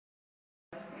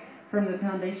from the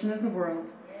foundation of the world.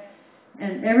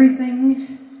 And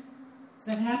everything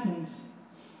that happens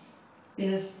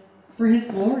is for His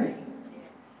glory.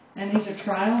 And these are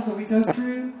trials that we go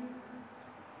through.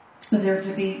 They're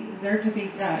to be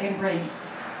embraced.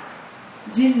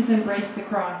 Jesus embraced the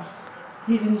cross.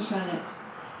 He didn't shun it.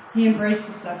 He embraced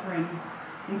the suffering.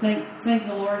 And thank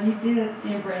the Lord, He did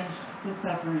embrace the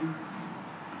suffering.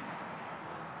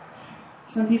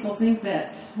 Some people think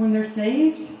that when they're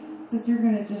saved, that they're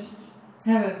going to just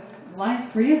have a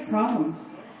life free of problems.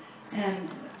 And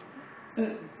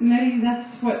maybe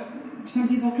that's what some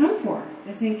people come for.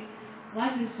 They think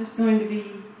life is just going to be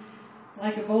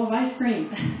like a bowl of ice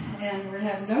cream and we're going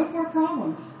to have no more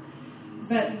problems.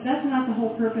 But that's not the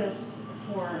whole purpose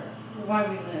for why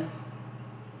we live.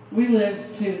 We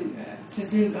live to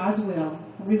do God's will.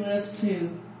 We live to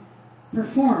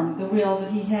perform the will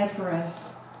that He had for us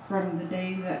from the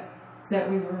day that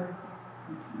we were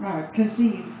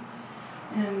conceived.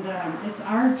 And it's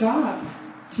our job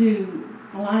to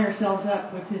align ourselves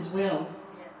up with His will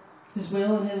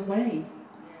and His way.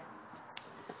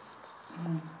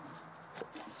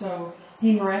 So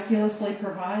He miraculously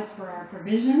provides for our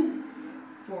provision,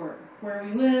 for where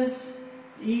we live,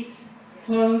 eat,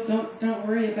 clothes. Don't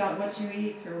worry about what you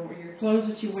eat or your clothes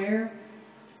that you wear,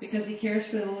 because He cares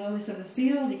for the lilies of the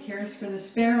field. He cares for the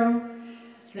sparrow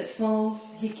that falls.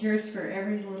 He cares for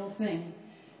every little thing.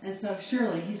 And so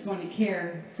surely He's going to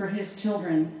care for His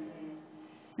children.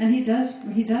 And He does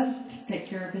take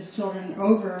care of His children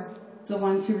over the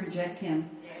ones who reject Him.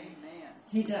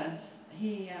 He does.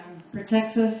 He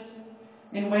protects us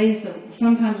in ways that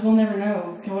sometimes we'll never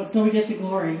know until we get to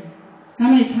glory. How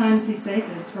many times He saved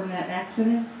us from that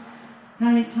accident?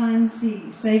 How many times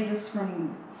He saved us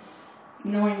from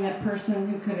knowing that person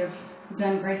who could have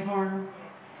done great harm?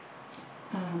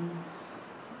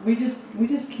 We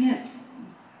just can't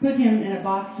put Him in a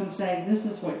box and say, this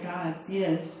is what God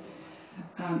is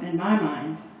in my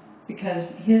mind, because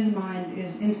His mind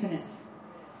is infinite.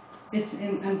 It's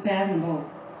unfathomable.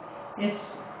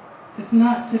 It's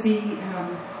not to be.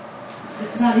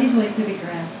 It's not easily to be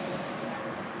grasped.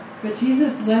 But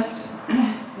Jesus left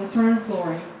the throne of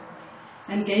glory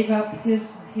and gave up His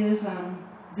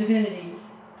divinity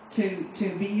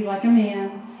to be like a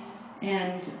man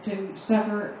and to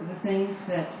suffer the things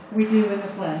that we do in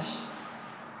the flesh.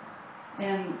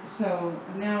 And so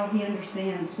now He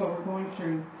understands what we're going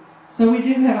through. So we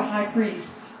do have a high priest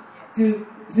who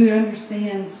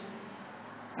understands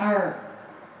our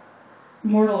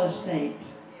mortal estate.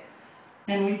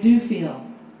 And we do feel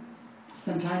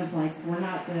sometimes like we're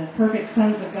not the perfect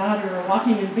sons of God or are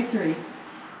walking in victory.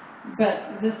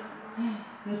 But this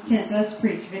tent does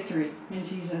preach victory in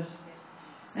Jesus.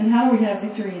 And how do we have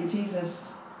victory in Jesus?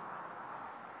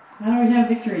 How do we have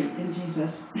victory in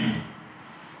Jesus?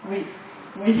 we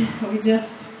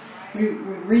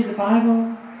read the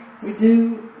Bible. We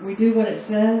do what it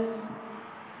says.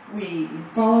 We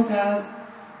follow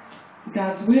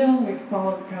God's will. We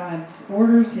follow God's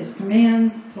orders, His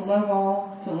commands, to love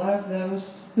all, to love those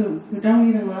who don't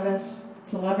even love us,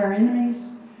 to love our enemies,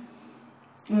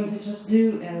 and to just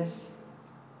do as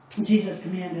Jesus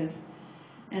commanded.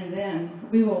 And then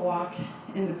we will walk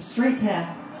in the straight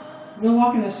path. We'll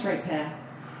walk in the straight path,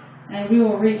 and we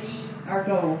will reach our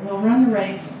goal. We'll run the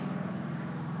race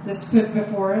that's put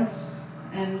before us,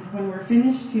 and when we're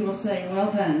finished, He will say,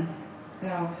 well done,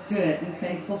 thou good and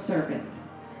faithful servant.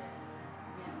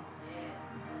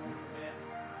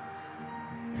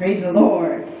 Praise the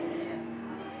Lord.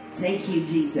 Thank you,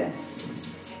 Jesus.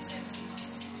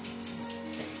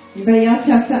 Anybody else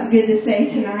have something good to say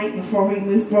tonight before we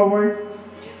move forward?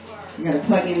 I've got to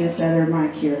plug in this other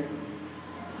mic here.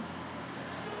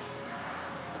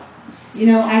 You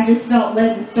know, I just felt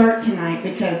led to start tonight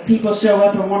because people show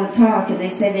up and want to talk, and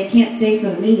they say they can't stay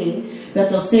for the meeting, but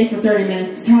they'll stay for 30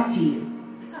 minutes to talk to you.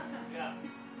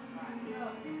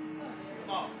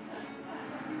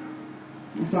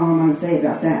 That's all I'm going to say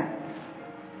about that.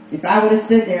 If I would have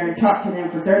stood there and talked to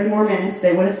them for 30 more minutes,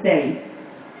 they would have stayed.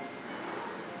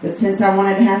 But since I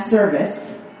wanted to have service,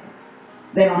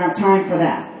 they don't have time for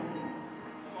that.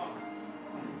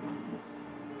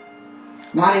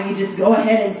 Why don't you just go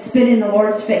ahead and spit in the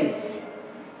Lord's face?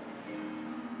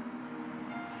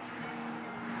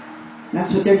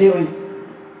 That's what they're doing.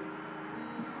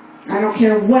 I don't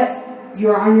care what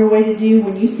you're on your way to do.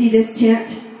 When you see this tent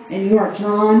and you are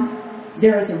drawn,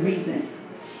 there is a reason.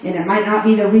 And it might not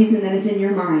be the reason that is in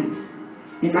your mind.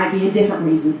 It might be a different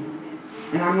reason.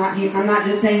 And I'm not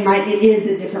just saying it is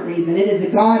a different reason. It is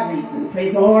a God reason.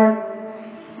 Praise the Lord.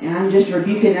 And I'm just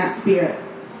rebuking that spirit.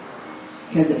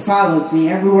 Because it follows me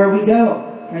everywhere we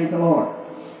go. Praise the Lord.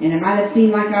 And it might have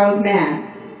seemed like I was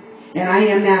mad. And I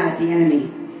am mad at the enemy.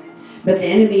 But the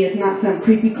enemy is not some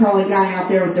creepy crawly guy out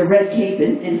there with the red cape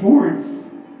and horns.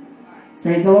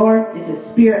 Praise the Lord. It's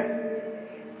a spirit.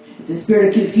 It's a spirit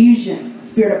of confusion,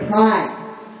 a spirit of pride,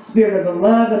 a spirit of the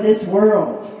love of this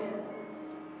world.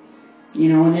 You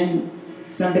know, and then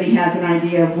somebody has an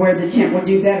idea of where the tent would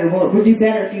do better. Well, it would do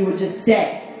better if you would just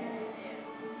stay.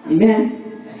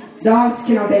 Amen. Dogs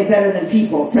can obey better than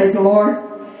people. Praise the Lord.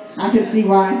 I can see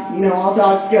why, you know, all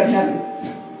dogs go to heaven.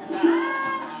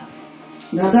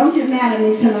 Now, don't get mad at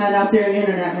me tonight out there in the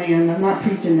internet land. I'm not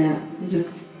preaching that. I'm just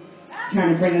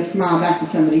trying to bring a smile back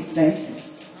to somebody's face.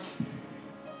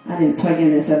 I didn't plug in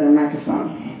this other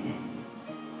microphone.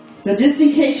 So just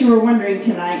in case you were wondering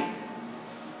tonight,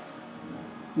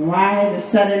 why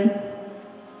the sudden,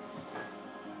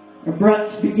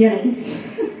 abrupt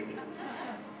beginning,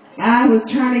 I was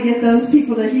trying to get those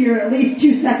people to hear at least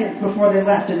 2 seconds before they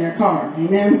left in their car.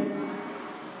 Amen?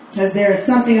 Because there is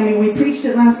something, I mean, we preached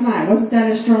it last night. Wasn't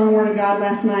that a strong word of God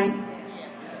last night?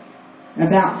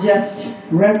 About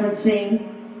just reverencing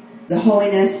the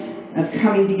holiness of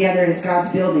coming together as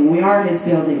God's building. We are His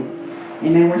building.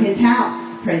 Amen. We're His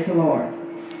house. Praise the Lord.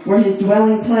 We're His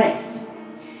dwelling place.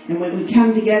 And when we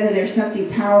come together, there's something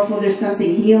powerful. There's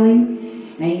something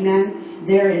healing. Amen.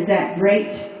 There is that great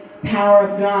power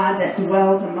of God that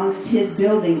dwells amongst His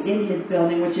building, in His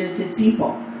building, which is His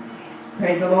people.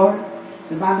 Praise the Lord.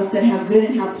 The Bible said, how good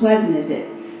and how pleasant is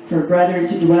it for brethren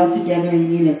to dwell together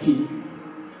in unity.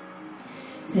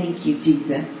 Thank you,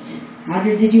 Jesus.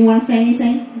 Audrey, did you want to say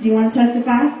anything? Did you want to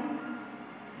testify?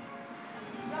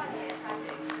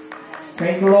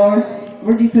 Praise the Lord.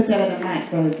 Where did you put that other mic,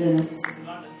 Brother Dennis?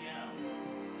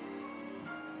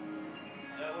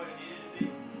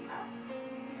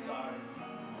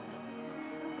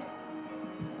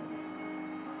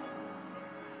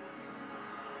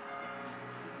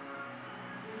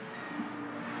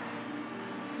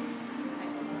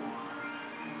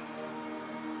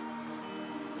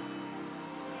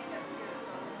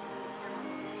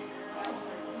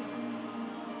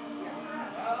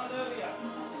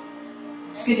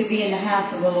 It's good to be in the house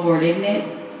of the Lord, isn't it?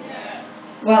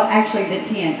 Well, actually, the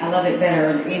tent. I love it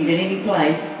better than any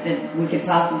place that we could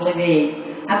possibly be.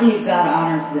 I believe God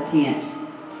honors the tent.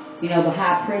 You know, the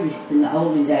high priests in the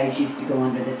olden days used to go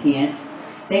under the tent.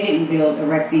 They didn't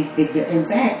erect these big... In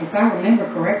fact, if I remember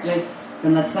correctly,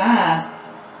 the Messiah,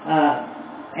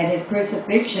 at His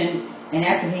crucifixion, and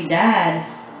after He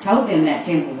died, told them that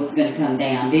temple was going to come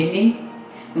down, didn't He?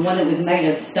 The one that was made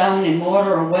of stone and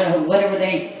mortar or whatever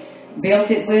they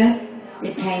built it with,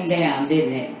 it came down,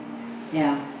 didn't it?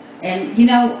 Yeah. And, you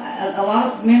know, a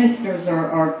lot of ministers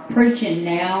are preaching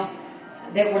now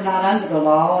that we're not under the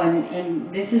law,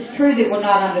 and this is true that we're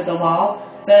not under the law,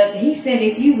 but He said,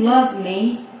 if you love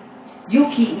me,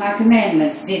 you'll keep my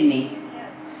commandments, didn't He?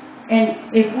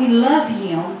 And if we love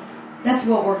Him, that's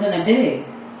what we're going to do.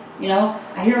 You know,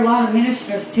 I hear a lot of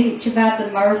ministers teach about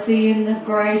the mercy and the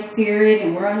grace period,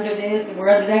 and we're under this and we're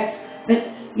under that,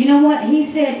 but you know what?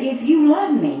 He said, if you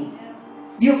love me,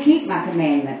 you'll keep my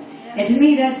commandments. And to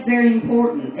me, that's very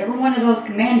important. Every one of those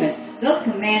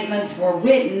commandments were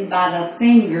written by the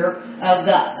finger of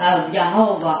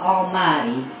Jehovah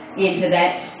Almighty into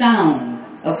that stone.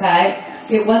 Okay?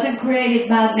 It wasn't created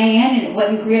by man, and it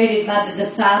wasn't created by the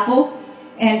disciple.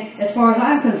 And as far as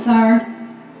I'm concerned,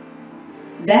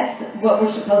 that's what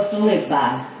we're supposed to live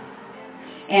by.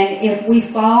 And if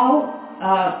we fall,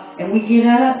 and we get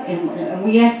up and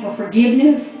we ask for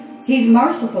forgiveness, He's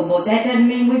merciful, but that doesn't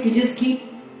mean we can just keep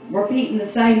repeating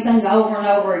the same thing over and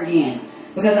over again.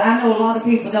 Because I know a lot of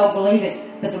people don't believe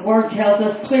it, but the Word tells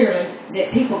us clearly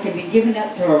that people can be given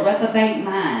up to a reprobate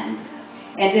mind,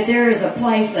 and that there is a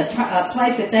place that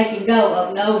they can go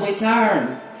of no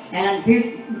return. And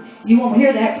you won't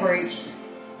hear that preached.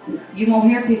 You won't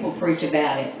hear people preach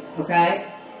about it. Okay?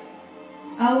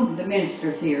 Oh, the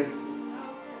minister's here.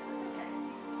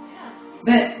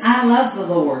 But I love the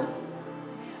Lord,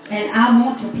 and I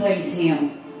want to please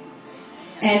Him.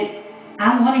 And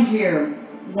I want to hear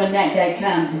when that day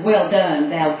comes, well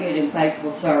done, thou good and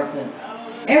faithful servant.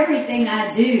 Everything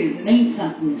I do means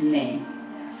something to me.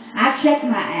 I check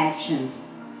my actions.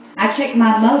 I check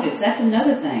my motives. That's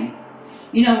another thing.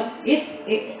 You know,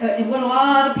 what a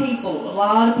lot of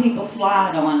people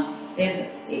slide on is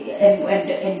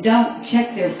and don't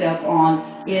check themselves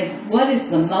on is what is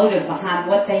the motive behind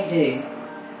what they do.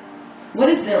 What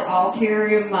is their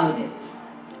ulterior motives?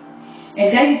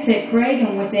 And David said, create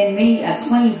within me a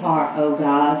clean heart, O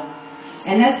God.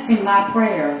 And that's been my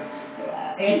prayer.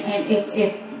 And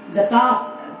if the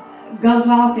thought goes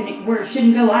off and where it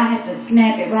shouldn't go, I have to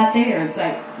snap it right there and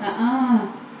say,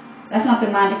 that's not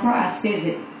the mind of Christ,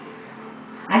 is it?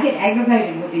 I get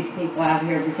aggravated with these people out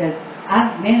here because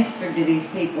I've ministered to these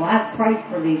people. I've prayed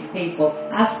for these people.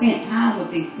 I've spent time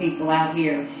with these people out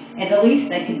here. And the least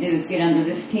they can do is get under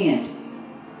this tent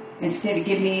instead of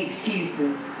giving me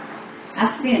excuses.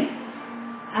 I've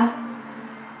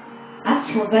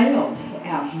travailed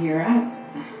out here. I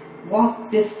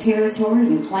walked this territory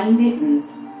and claimed it and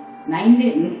named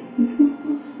it. And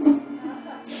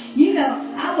you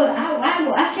know,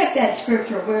 I kept that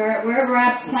scripture wherever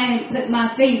I planted, put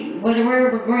my feet,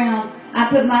 whatever ground I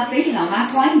put my feet on,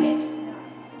 I claimed it.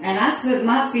 And I put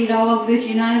my feet all over this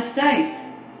United States.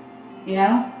 You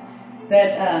know?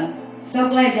 But so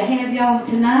glad to have y'all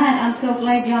tonight. I'm so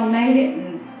glad y'all made it.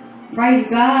 And praise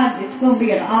God, it's going to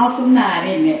be an awesome night,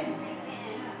 isn't it?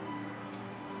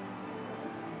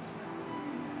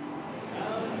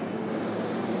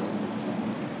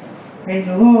 Praise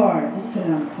the Lord. Let's put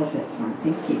it on the pulpit song.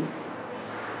 Thank you.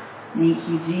 Thank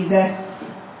you, Jesus.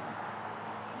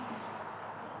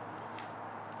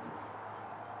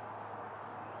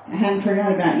 I hadn't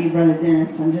forgot about you, Brother Dennis.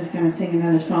 I'm just going to sing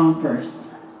another song first.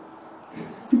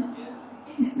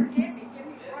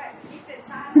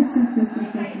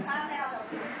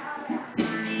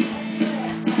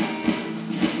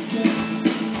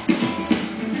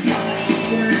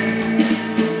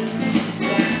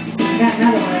 Got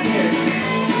another one up here.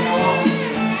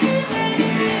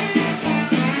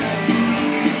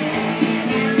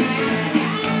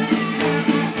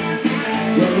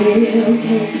 Well,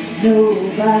 can't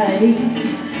nobody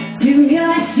do me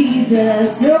like Jesus.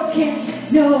 No,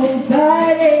 can't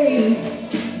nobody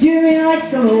do me like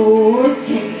the Lord.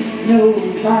 Can't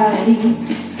nobody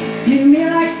do me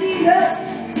like Jesus.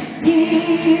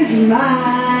 He's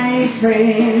my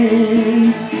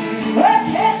friend. Oh,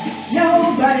 can't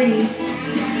nobody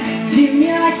do me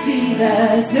like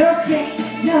Jesus. No, can't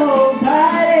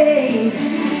nobody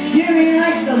do me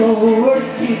like the Lord.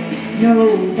 Can't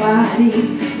nobody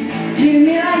do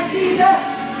me like Jesus.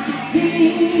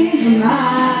 He's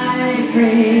my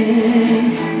friend.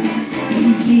 He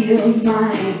healed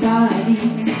my body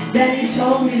that He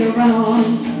told me to run.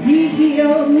 He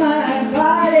healed my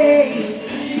body.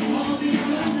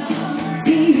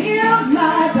 He healed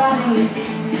my body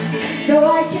so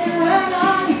I can run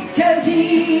on, 'cause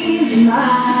He's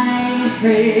my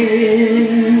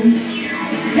friend.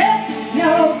 Can't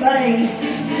nobody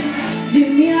do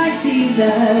me like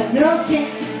Jesus. No,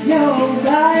 can't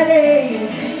nobody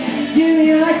do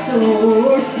me like the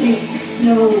Lord. Can't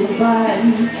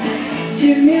nobody do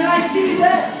me like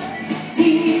Jesus.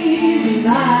 He's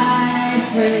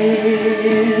my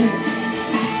friend.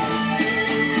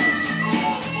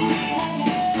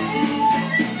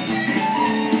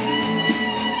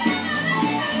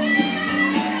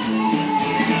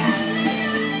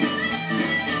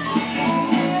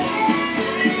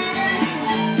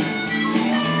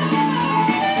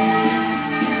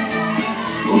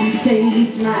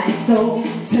 Saved my soul,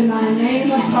 put my name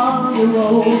upon the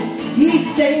roll. He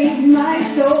saved my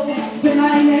soul, put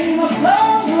my name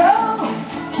upon the roll.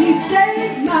 He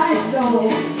saved my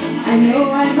soul, I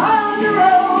know I'm on the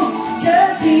roll,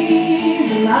 'cause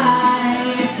He's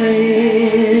my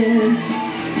friend.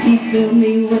 He filled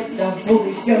me with the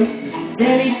Holy Ghost,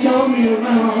 then He told me to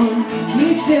run. He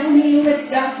filled me with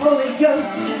the Holy Ghost,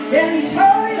 then He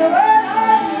told me to run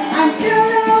on. I'm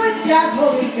filled with the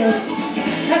Holy Ghost.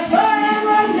 That's why I'm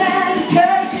running,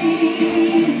 'cause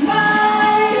He's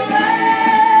my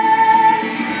friend.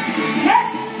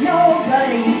 Can't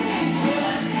nobody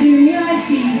do me like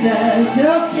Jesus.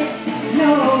 No, can't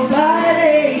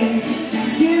nobody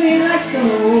do me like the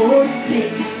Lord.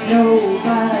 Can't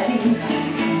nobody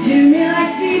do me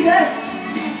like Jesus.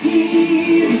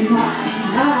 He's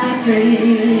my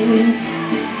friend.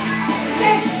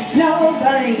 Can't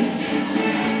nobody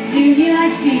do me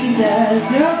like Jesus.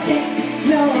 No, can't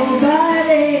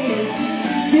nobody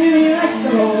do me like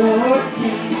the Lord.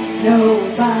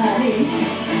 Nobody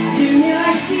do me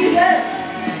like Jesus.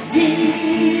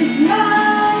 He's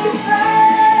my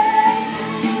friend.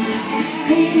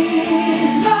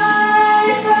 He's my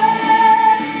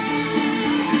friend.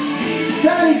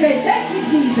 Somebody say, thank you,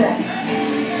 Jesus,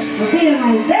 for being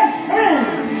my best friend.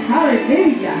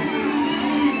 Hallelujah.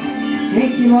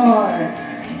 Thank you, Lord.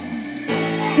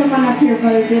 Come on up here,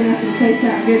 Brother Dennis, and say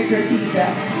something good for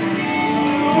Jesus.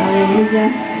 Hallelujah.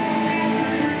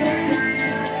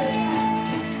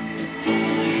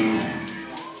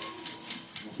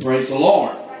 Praise the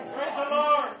Lord. Praise the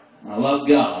Lord. I love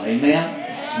God. Amen.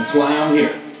 That's why I'm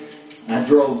here. I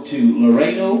drove to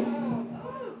Laredo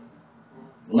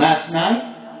last night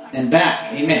and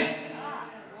back. Amen.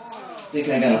 I think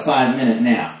I got a 5-minute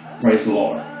nap. Praise the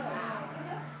Lord.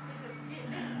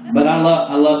 But I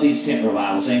love these tent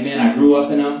revivals. Amen. I grew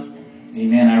up in them.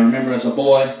 Amen. I remember as a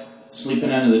boy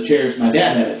sleeping under the chairs. My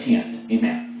dad had a tent.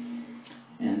 Amen.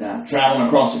 And traveling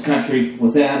across the country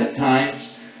with that at times,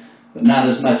 but not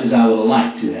as much as I would have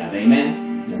liked to have.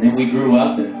 Amen. And then we grew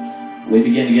up and we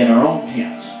began to get our own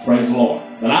tents. Praise the Lord.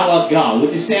 But I love God.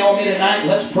 Would you stand with me tonight?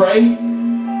 Let's pray.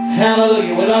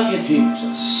 Hallelujah. We love you,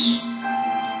 Jesus.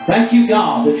 Thank you,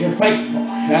 God, that you're faithful.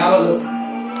 Hallelujah.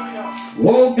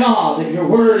 Oh, God, that your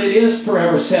word, it is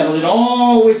forever settled. It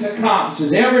always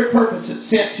accomplishes every purpose it's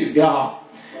sent to, God.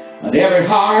 On every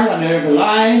heart, on every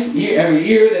life, every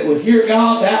ear that would hear,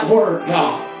 God, that word,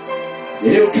 God.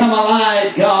 That it would come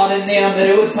alive, God, in them. That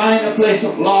it would find a place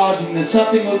of lodging. That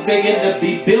something would begin to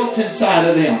be built inside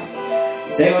of them.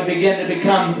 That they would begin to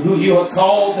become who you have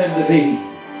called them to be.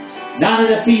 Not a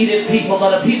defeated people,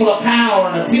 but a people of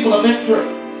power and a people of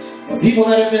victory. A people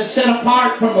that have been set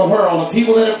apart from the world. A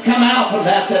people that have come out from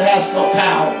that has no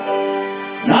power.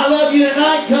 And I love you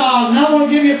tonight, God. And I'm going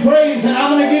to give you praise. And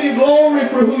I'm going to give you glory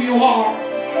for who you are.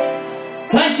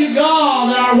 Thank you, God,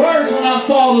 that our words will not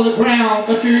fall to the ground.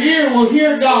 That your ear will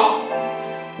hear, God.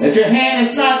 That your hand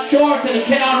is not short, that it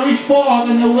cannot reach forth,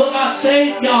 and it will not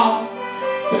save, God.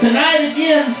 But tonight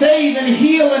again, save and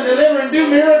heal and deliver and do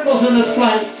miracles in this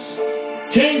place.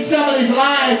 Change somebody's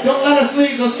life. Don't let us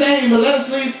leave the same, but let us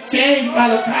leave changed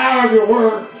by the power of your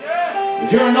word.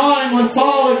 That your anointing would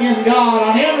fall again,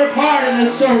 God, on every part of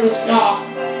this service, God.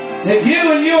 That you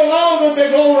and you alone would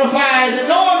be glorified. That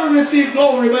no one would receive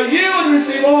glory, but you would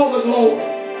receive all the glory.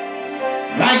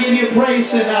 And I give you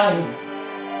praise tonight.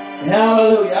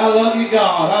 Hallelujah. I love you,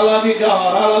 God. I love you,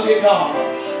 God. I love you, God.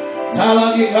 I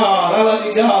love you, God. I love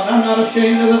you, God. I'm not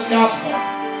ashamed of this gospel.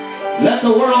 Let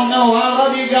the world know I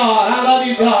love you, God. I love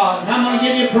you, God. I'm going to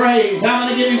give you praise. I'm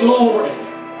going to give you glory.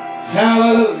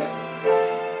 Hallelujah.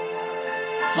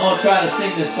 I'm going to try to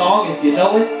sing this song. If you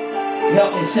know it,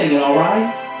 help me sing it, all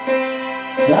right?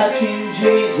 Touching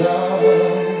Jesus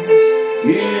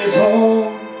is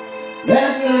all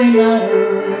that really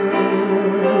matters.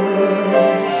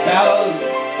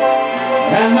 Hallelujah.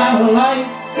 And my life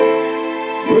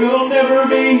will never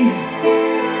be,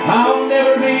 I'll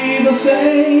never be the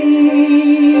same.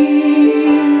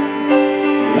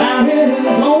 Now it is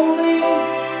only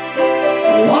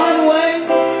one way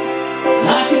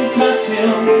I can touch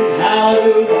him.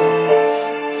 Hallelujah.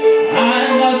 I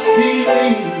must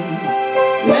believe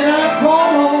when I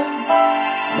call on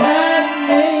that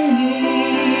name.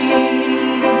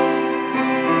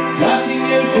 Touching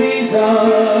you, Jesus,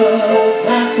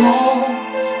 that's all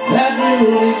that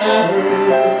really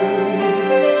matters.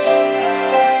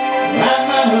 And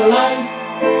my life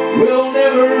will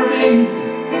never be,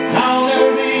 I'll never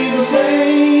be the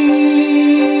same.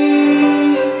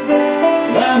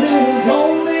 That is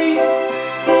only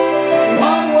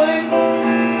one way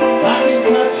I can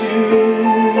touch you.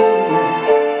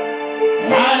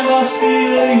 I must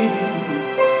believe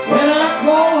when I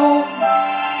call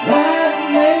that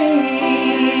name.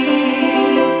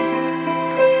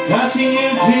 Touching you,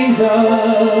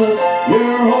 Jesus,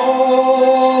 you're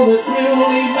all that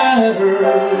really matters.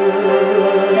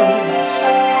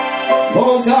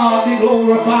 Oh God, be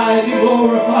glorified, be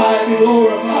glorified, be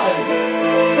glorified.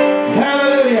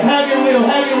 Hallelujah. Have your will,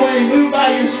 have your way. Move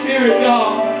by your Spirit,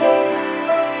 God.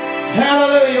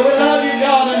 Hallelujah. We love you,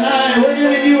 God, tonight. We're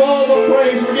giving you all the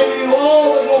praise. We're giving you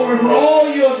all the glory for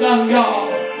all you have done, God.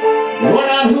 We're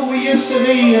not who we used to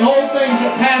be, and old things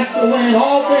are passed away, and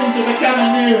all things are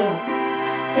becoming new.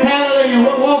 Hallelujah.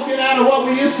 We're walking out of what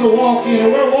we used to walk in,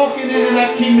 and we're walking into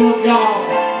that kingdom of God.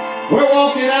 We're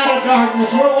walking out of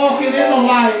darkness. We're walking in the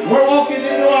light. We're walking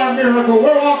into our miracle.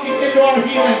 We're walking into our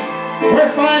healing.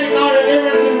 We're finding our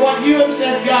deliverance in what you have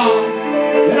said, God.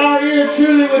 That our ear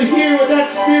truly would hear what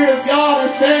that Spirit of God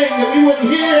is saying, that we wouldn't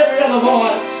hear every other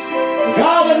voice.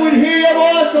 God, that we'd hear your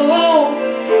voice alone.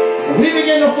 And we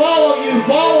begin to follow you,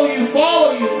 follow you,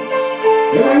 follow you.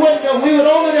 That we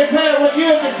would only declare what you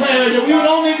have declared. That we would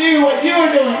only do what you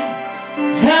are doing.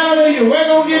 Hallelujah. We're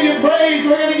going to give you praise.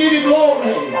 We're going to give you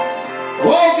glory.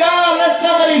 Oh God, let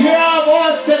somebody hear our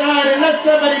voice tonight and let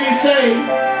somebody be saved.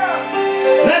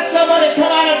 Let somebody come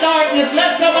out of darkness.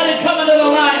 Let somebody come into the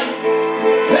light.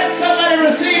 Let somebody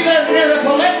receive their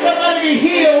miracle. Let somebody be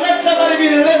healed. Let somebody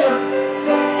be delivered.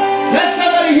 Let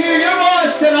somebody hear your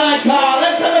voice tonight, God.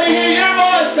 Let somebody hear your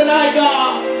voice tonight,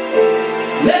 God.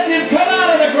 Let them come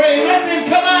out of the grave. Let them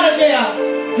come out of death.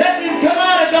 Let them come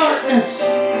out of darkness.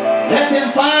 Let them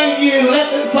find you.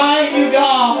 Let them find you,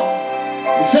 God.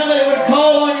 And somebody would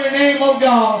call on your name, oh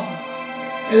God,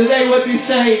 and that they would be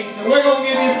saved. And we're going to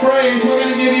give you praise. We're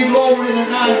going to give you glory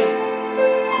tonight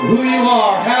for who you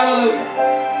are. Hallelujah.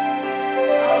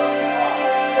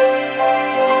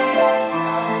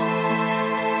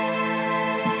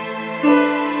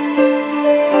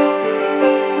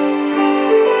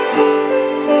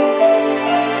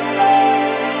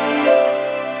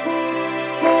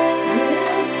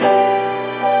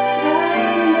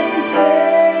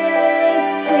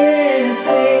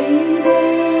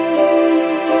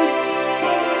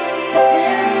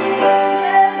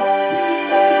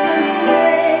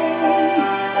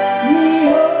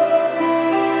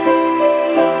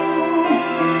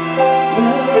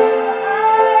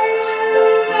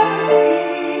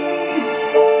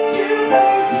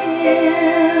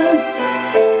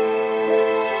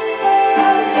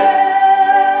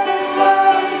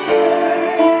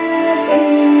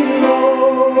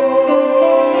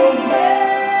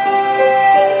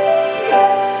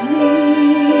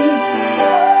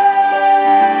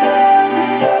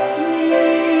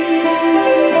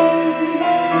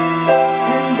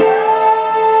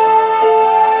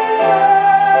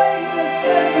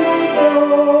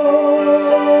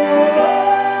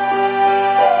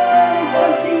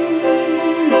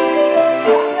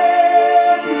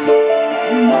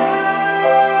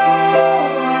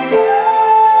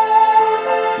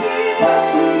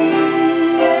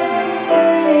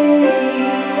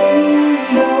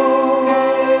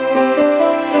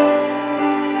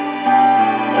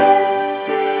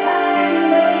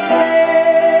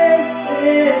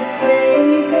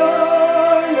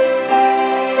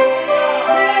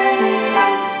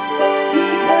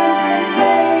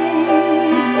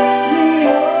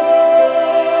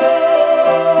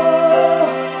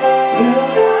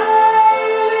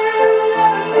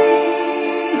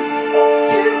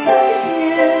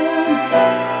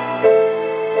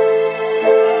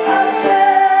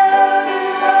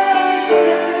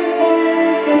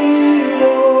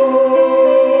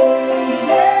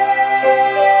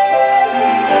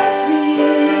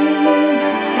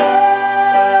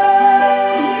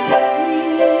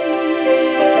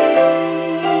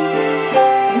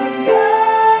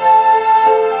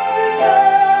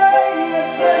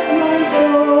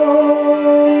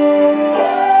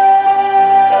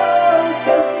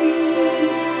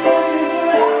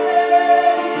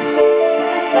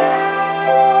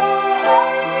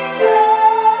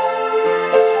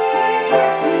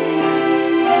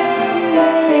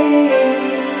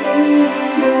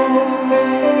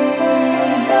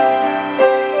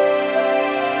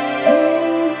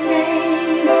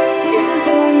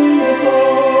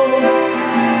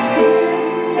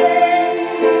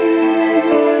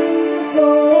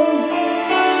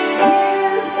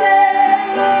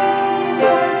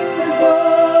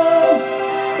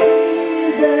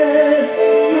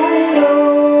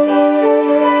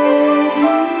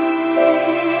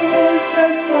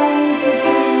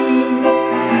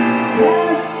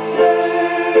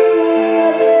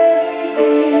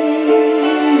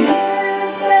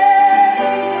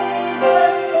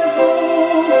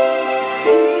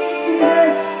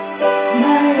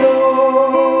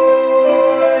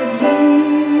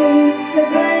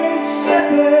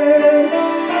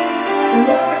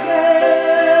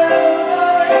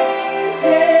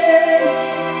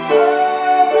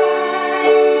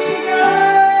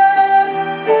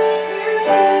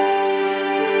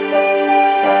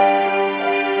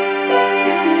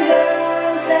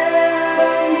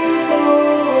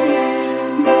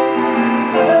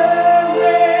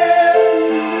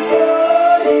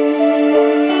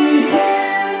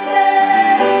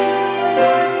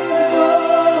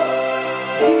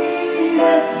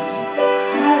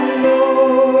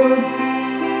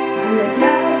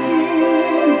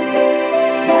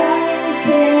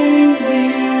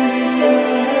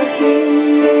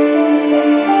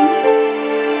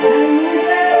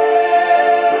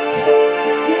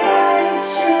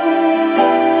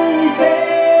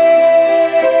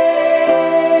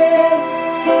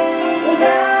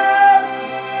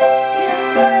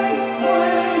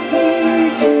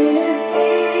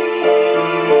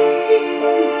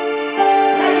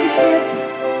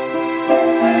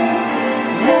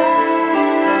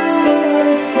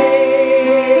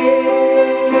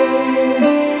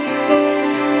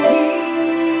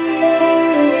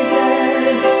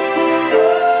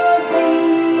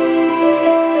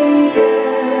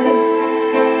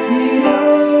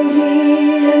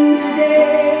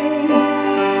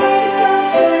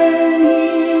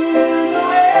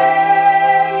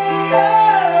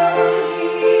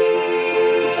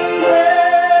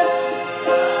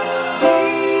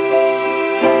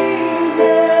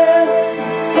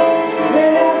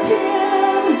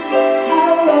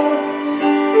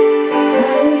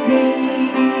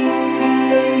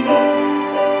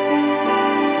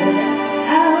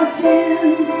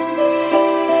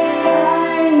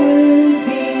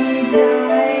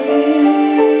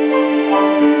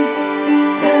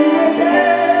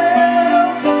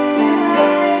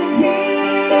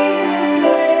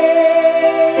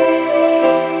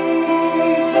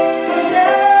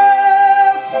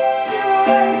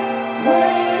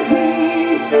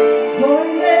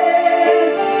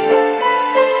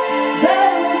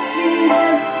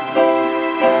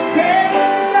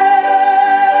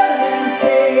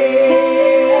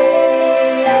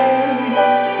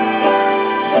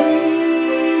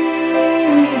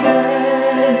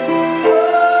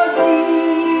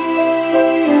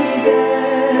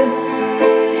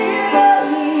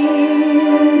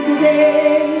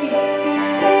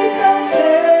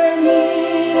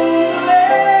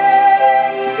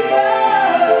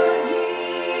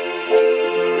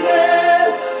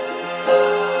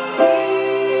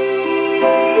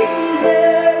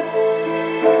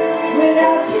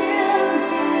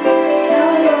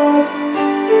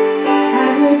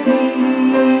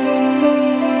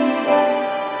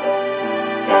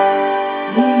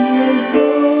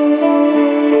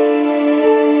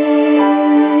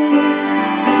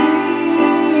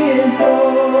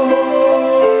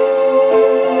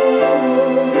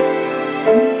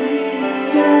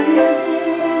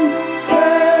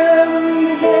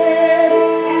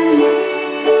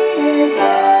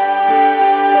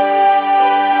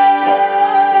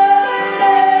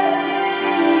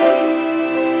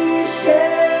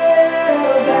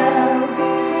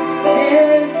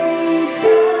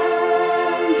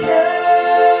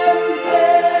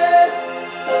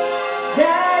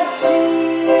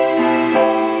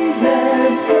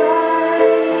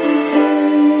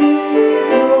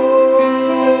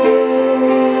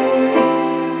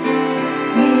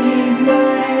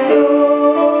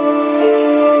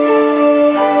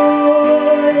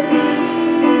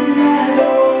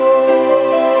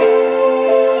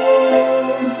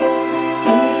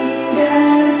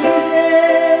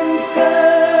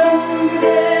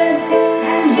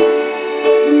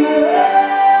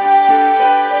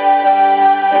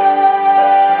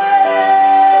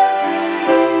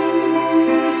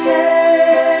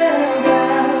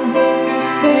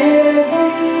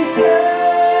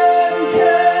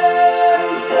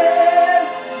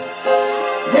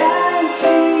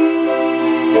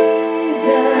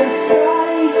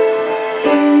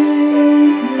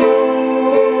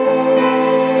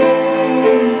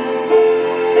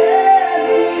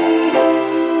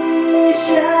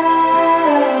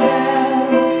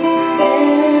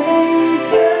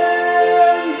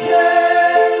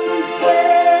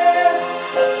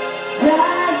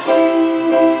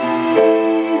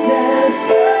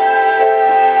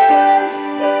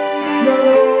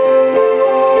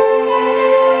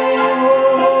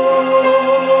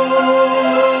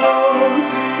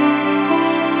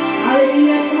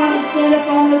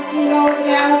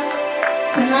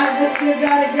 tonight. Let's give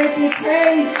God a great big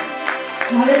praise.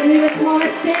 Hallelujah. Come on,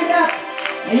 let's stand up.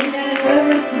 Amen. And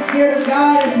reverence the Spirit of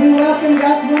God as we welcome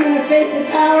God's woman of faith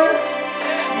and power.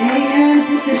 Amen.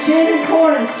 Sister Shannon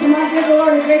Porras. Come on, give the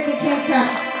Lord a great big hand clap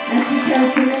as she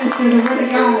comes to minister the Word of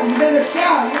God. You better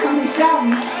shout. You're going to be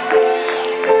shouting.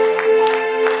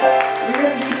 You're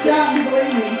going to be shouting,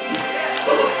 believe me.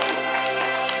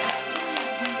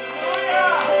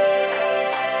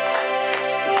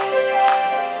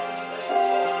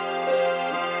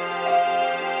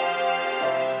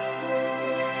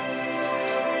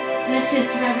 Let's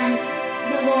just reverence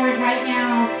the Lord right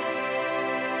now.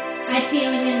 I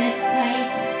feel Him in this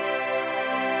place.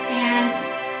 And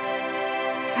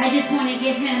I just want to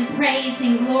give Him praise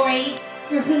and glory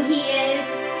for who He is.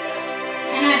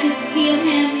 And I just feel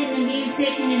Him in the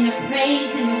music and in the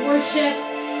praise and the worship.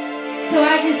 So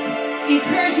I just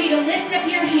encourage you to lift up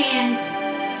your hands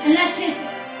and let's just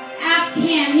ask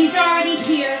Him. He's already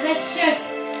here. Let's just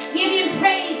give Him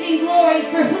praise and glory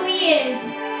for who He is.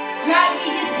 God, we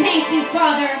just thank you,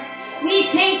 Father. We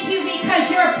thank you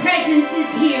because your presence is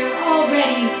here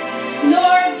already.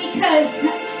 Lord, because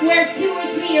where 2 or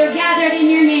 3 are gathered in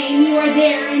your name, you are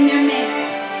there in their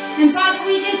midst. And Father,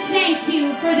 we just thank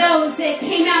you for those that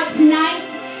came out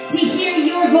tonight to hear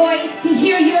your voice, to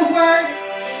hear your word.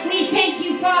 We thank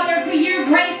you, Father, for your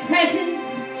great presence.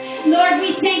 Lord,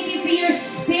 we thank you for your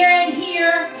Spirit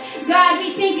here. God,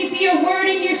 we thank you for your word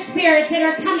and your Spirit that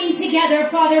are coming together,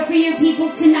 Father, for your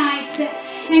people tonight.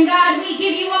 And God, we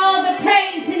give you all the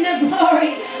praise and the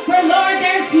glory. For Lord,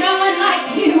 there's no one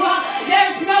like you.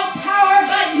 There's no power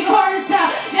but yours.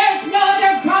 There's no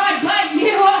other God but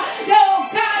you. No,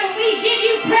 God, we give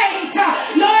you praise.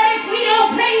 Lord, if we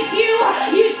don't praise you,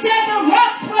 you said the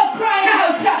rocks will cry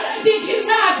out. Did you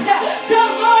not? So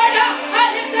Lord, I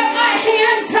lift up my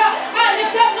hands. I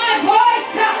lift up my voice.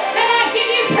 And I give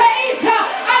you praise.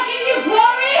 I give you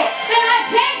glory. And I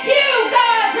thank you,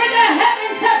 God, for the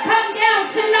heavens have come down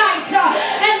tonight.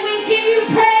 And we give you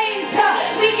praise.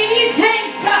 We give you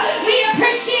thanks. We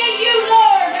appreciate you,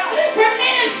 Lord, for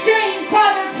ministering,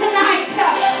 Father, tonight.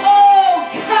 Oh,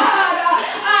 God,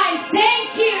 I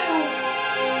thank you.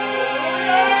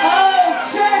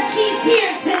 Oh, church, He's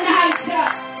here tonight.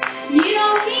 You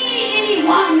don't need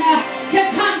anyone to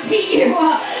come to you.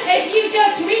 If you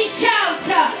just reach out,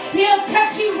 He'll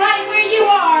touch you right where you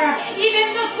are,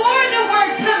 even before the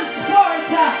word comes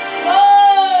forth.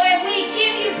 Oh, and we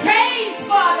give you praise,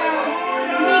 Father.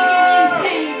 We give you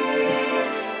thanks.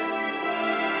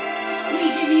 We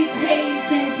give you praise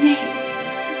and thanks.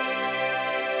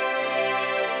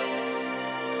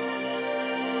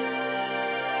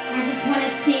 I just want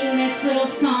to sing this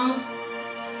little song.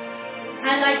 I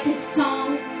like this song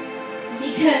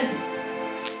because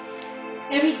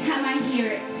every time I hear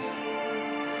it,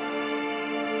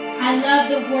 I love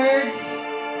the words,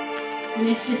 and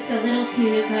it's just a little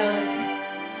tune that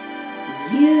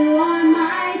goes, you are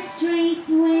my strength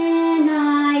when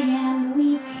I am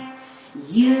weak.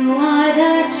 You are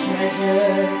the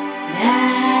treasure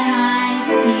that I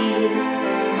see.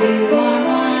 You are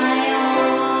my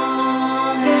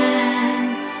all and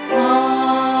all.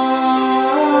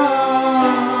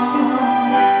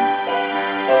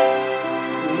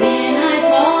 When I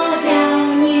fall down,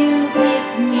 you pick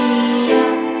me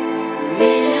up.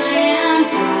 When I am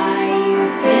dry, you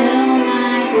fill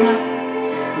my cup.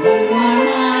 You are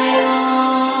my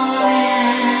all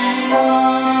and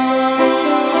all.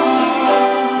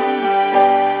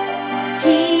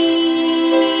 Jesus,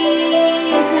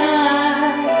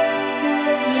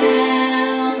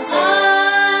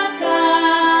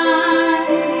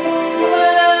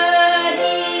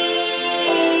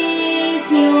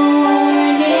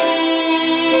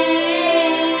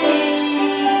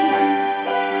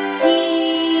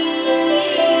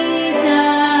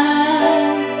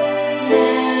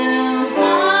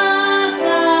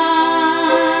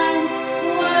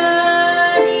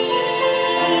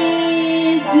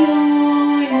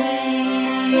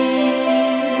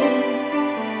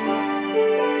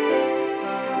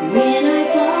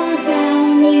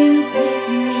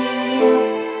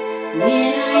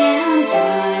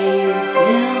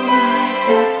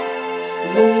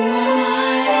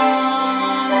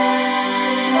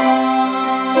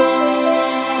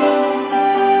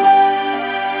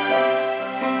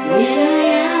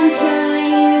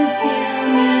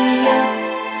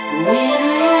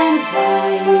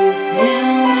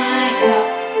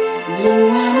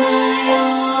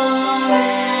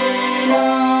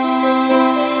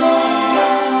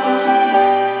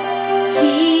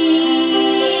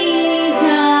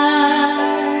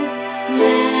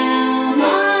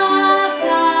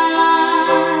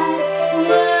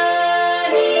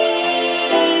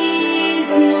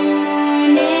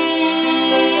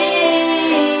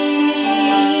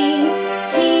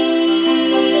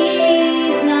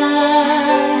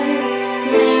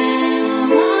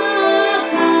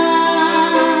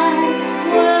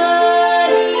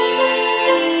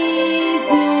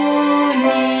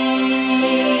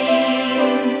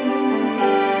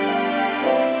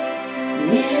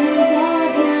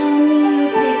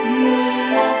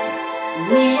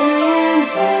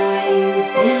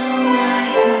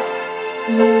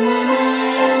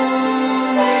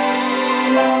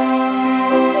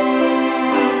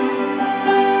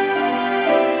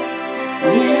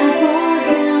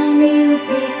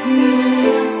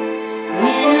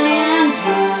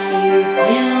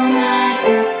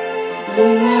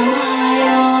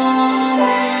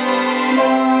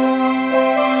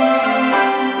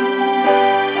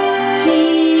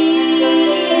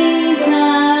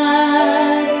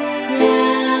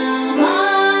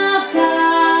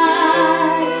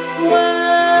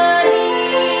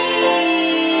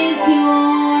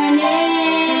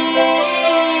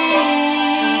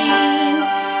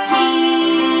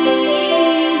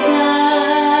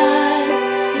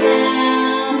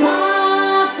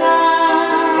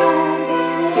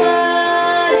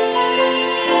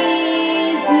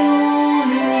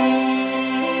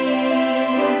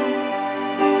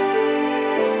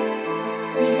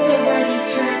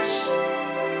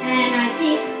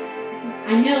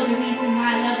 know the reason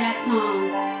why I love that song,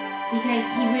 because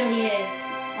he really is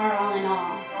our all in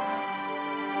all.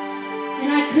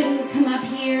 And I couldn't come up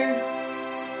here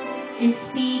and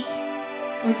speak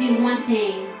or do one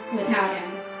thing without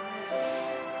him.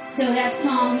 So that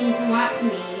song means a lot to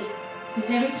me, because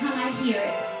every time I hear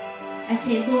it, I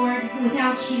say, Lord,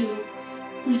 without you,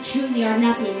 we truly are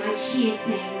nothing, like she had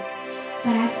sang.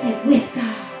 But I said, with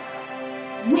God,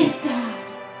 we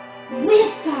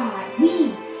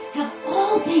have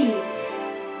all things.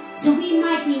 So we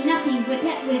might be nothing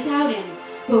without him,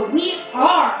 but we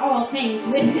are all things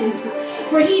with him.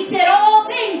 For he said all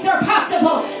things are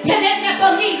possible to them that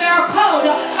believe and are called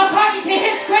according to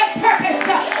his great purpose.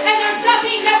 And there's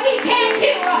nothing that we can't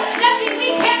do, nothing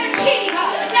we can achieve,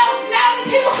 no mountain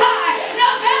too high, no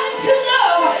mountain too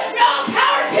low, no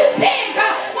power too big.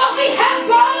 When we have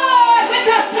God with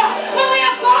us, when we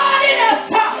have God in us,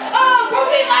 for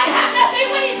we might have nothing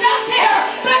when he's not there.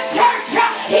 But church,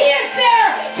 he is there.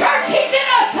 Church, he's in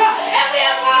us, and we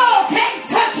have all things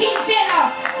because he's in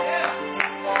us.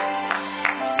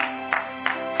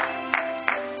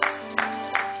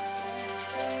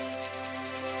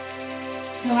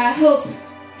 So I hope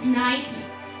tonight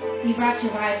you brought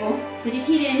your Bible, but if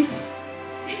you didn't,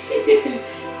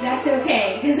 that's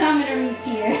okay, because I'm going to read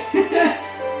to you.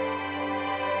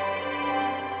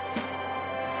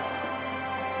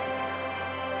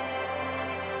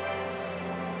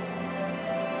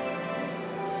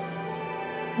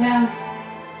 Well,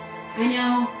 I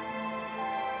know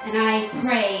and I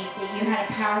pray that you had a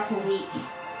powerful week.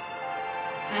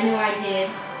 I know I did.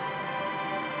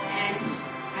 And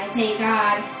I thank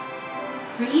God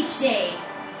for each day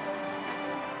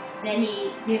that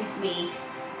he gives me.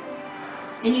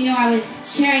 And you know, I was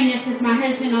sharing this with my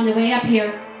husband on the way up here.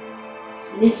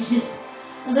 And this is just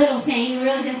a little thing. It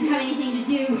really doesn't have anything to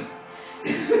do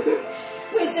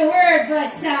with the word.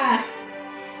 But,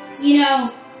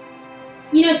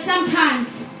 sometimes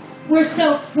we're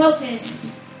so focused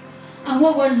on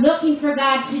what we're looking for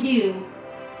God to do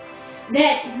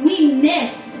that we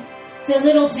miss the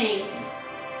little things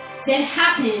that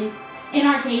happen in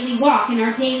our daily walk, in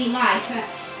our daily life.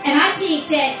 And I think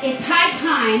that it's high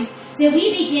time that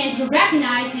we begin to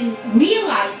recognize and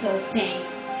realize those things.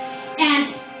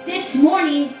 And this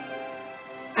morning,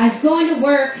 I was going to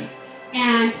work,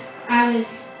 and I was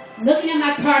looking at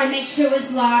my car to make sure it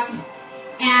was locked, and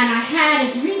I had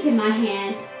a drink in my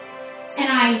hand, and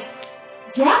I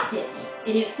dropped it,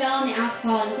 and it fell on the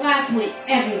asphalt, and the glass went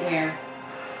everywhere.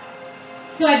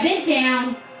 So I bent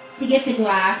down to get the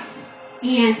glass,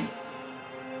 and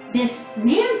this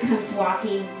man comes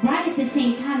walking right at the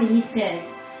same time, and he says,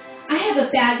 I have a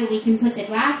bag that we can put the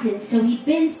glass in. So he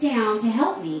bends down to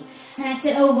help me. And I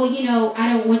said, oh, well,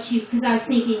 I don't want you, because I was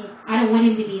thinking, I don't want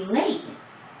him to be late.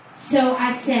 So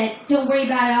I said, don't worry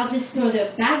about it, I'll just throw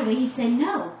the bag away. He said,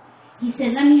 no. He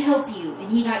said, let me help you.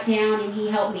 And he got down and he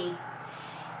helped me.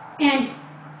 And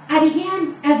as I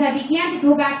began to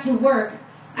go back to work,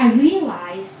 I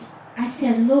realized, I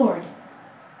said, Lord,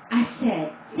 I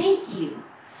said, thank you.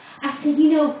 I said,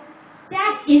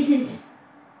 that isn't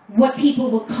what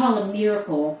people would call a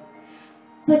miracle.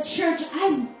 But church,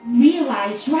 I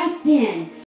realized right then